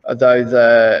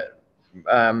 Although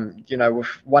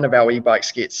if one of our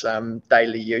e-bikes gets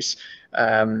daily use,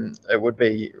 it would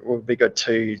be good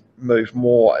to move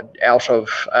more out of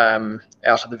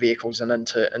the vehicles and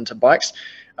into bikes.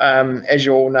 As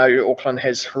you all know, Auckland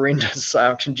has horrendous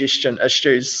congestion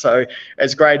issues. So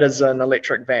as great as an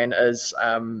electric van is,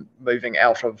 moving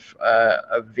out of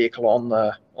a vehicle on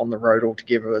the road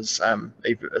altogether is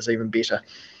even better.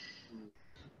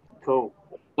 Cool.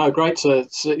 No, great to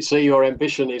see your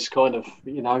ambition is kind of,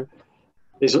 you know,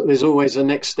 there's always a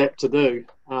next step to do.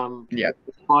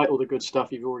 Despite all the good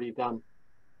stuff you've already done.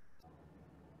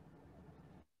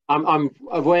 I'm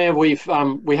aware we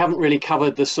haven't really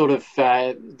covered the sort of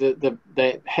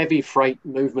the heavy freight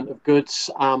movement of goods,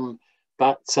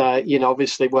 but you know,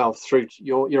 obviously, well, through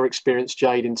your experience,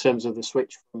 Jade, in terms of the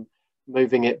switch from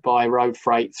moving it by road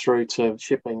freight through to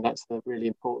shipping, that's the really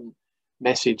important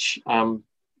message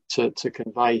to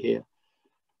convey here.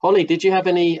 Holly, did you have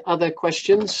any other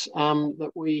questions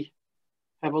that we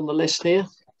have on the list here?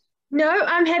 No,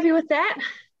 I'm happy with that.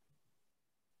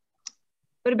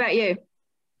 What about you?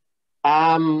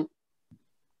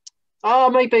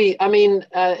 Maybe. I mean,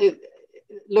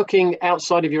 looking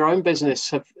outside of your own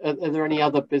business, are there any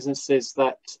other businesses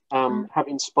that have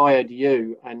inspired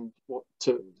you and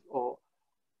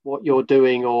what you're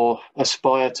doing or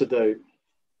aspire to do?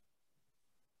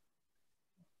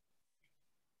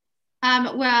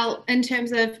 Well, in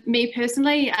terms of me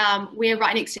personally, we're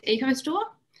right next to Eco Store.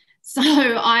 So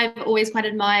I've always quite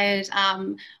admired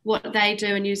what they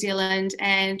do in New Zealand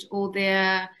and all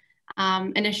their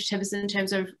initiatives in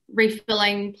terms of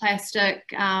refilling plastic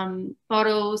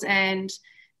bottles and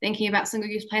thinking about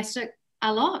single-use plastic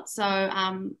a lot. So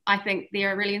I think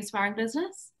they're a really inspiring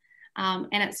business, and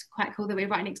it's quite cool that we're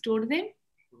right next door to them.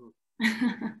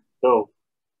 Cool.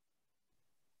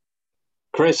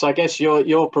 Chris, I guess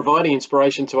you're providing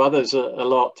inspiration to others a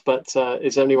lot, but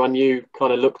is there anyone you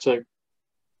kind of look to?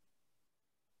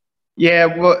 Yeah,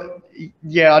 well,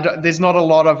 yeah, there's not a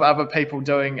lot of other people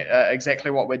doing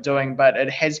exactly what we're doing, but it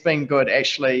has been good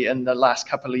actually in the last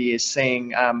couple of years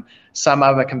seeing some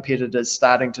other competitors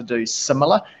starting to do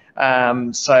similar.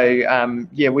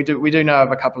 Yeah, we do know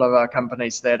of a couple of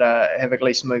companies that have at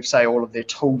least moved, say, all of their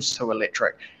tools to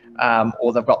electric,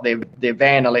 or they've got their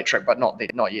van electric, but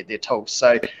not yet their tools.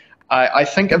 So I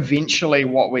think eventually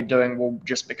what we're doing will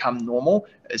just become normal.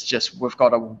 It's just we've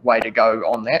got a way to go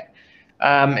on that.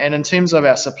 And in terms of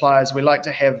our suppliers, we like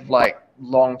to have like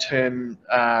long-term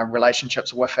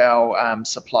relationships with our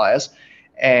suppliers.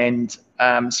 And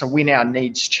so when our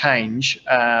needs change,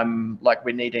 like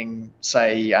we're needing,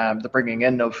 say, the bringing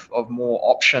in of more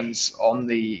options on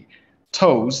the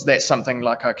tools, that's something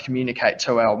like I communicate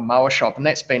to our mower shop. And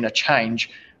that's been a change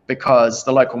because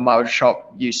the local mower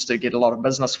shop used to get a lot of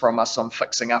business from us on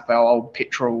fixing up our old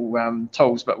petrol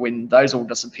tools. But when those all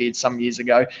disappeared some years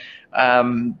ago,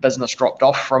 business dropped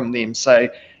off from them. So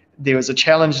there was a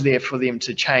challenge there for them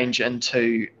to change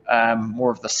into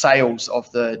more of the sales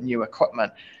of the new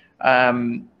equipment.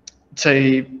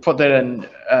 To put that in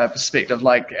perspective,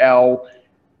 like our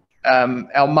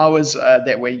mowers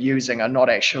that we're using are not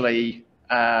actually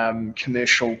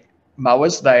commercial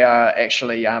mowers. They are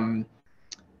actually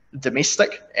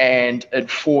domestic, and in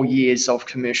 4 years of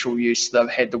commercial use, they've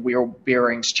had the wheel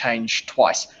bearings changed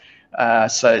twice.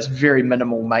 So it's very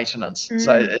minimal maintenance.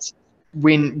 So it's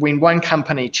when one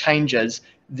company changes,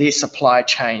 their supply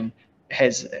chain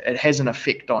has an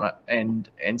effect on it,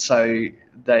 and so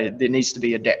there needs to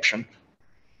be adaptation.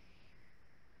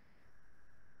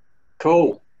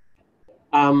 Cool.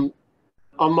 On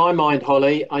my mind,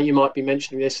 Holly, you might be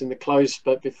mentioning this in the close,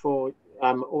 but before,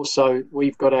 also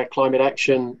we've got our Climate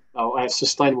Action, our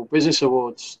Sustainable Business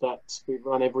Awards that we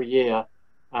run every year.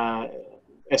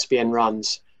 SBN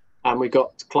runs, and we've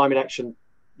got Climate Action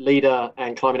Leader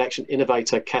and Climate Action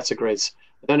Innovator categories.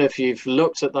 I don't know if you've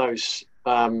looked at those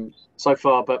so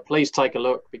far, but please take a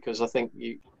look because I think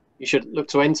you should look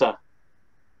to enter.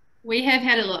 We have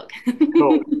had a look.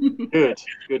 Cool. Good.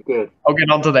 I'll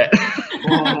get onto that.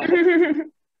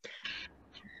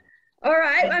 All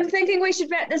right, I'm thinking we should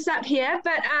wrap this up here,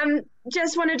 but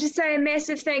just wanted to say a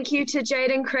massive thank you to Jade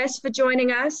and Chris for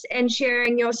joining us and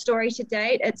sharing your story to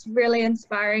date. It's really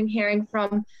inspiring hearing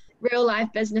from real life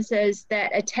businesses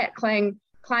that are tackling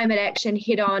climate action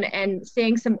head on and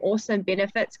seeing some awesome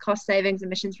benefits, cost savings,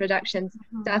 emissions reductions,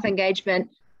 staff engagement.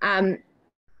 And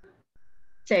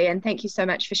thank you so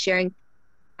much for sharing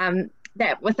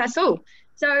that with us all.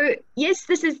 So yes,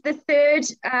 this is the third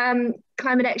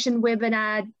climate action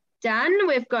webinar done.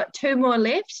 We've got 2 more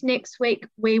left. Next week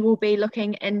we will be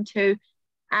looking into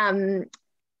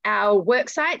our work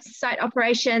sites, site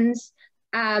operations,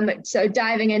 so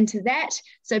diving into that.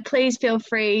 So please feel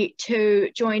free to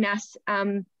join us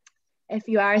if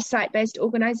you are a site-based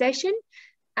organisation.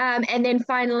 And then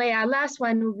finally, our last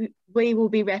one, we will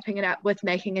be wrapping it up with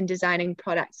making and designing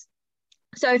products.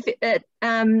 So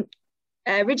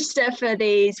register for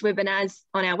these webinars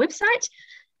on our website.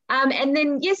 And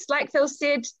then, yes, like Phil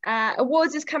said,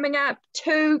 awards is coming up,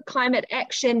 2 climate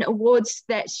action awards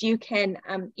that you can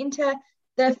enter.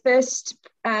 The first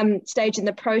stage in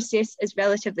the process is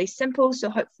relatively simple, so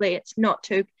hopefully it's not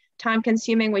too time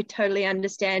consuming. We totally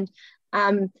understand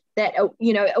that,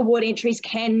 you know, award entries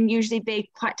can usually be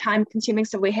quite time consuming,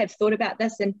 so we have thought about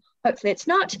this and hopefully it's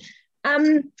not.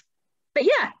 But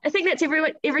yeah, I think that's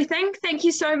everything. Thank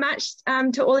you so much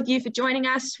to all of you for joining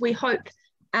us. We hope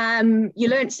you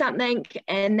learned something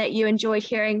and that you enjoyed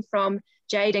hearing from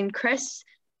Jade and Chris.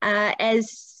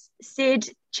 As said,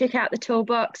 check out the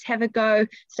toolbox, have a go,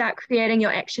 start creating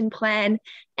your action plan,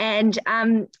 and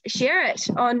share it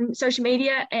on social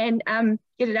media and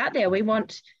get it out there. We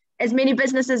want as many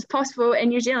businesses as possible in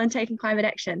New Zealand taking climate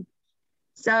action.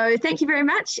 So thank you very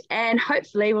much, and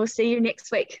hopefully we'll see you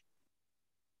next week.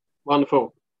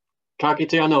 Wonderful. Ka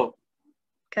kite anō.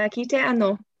 Ka kite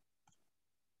anō.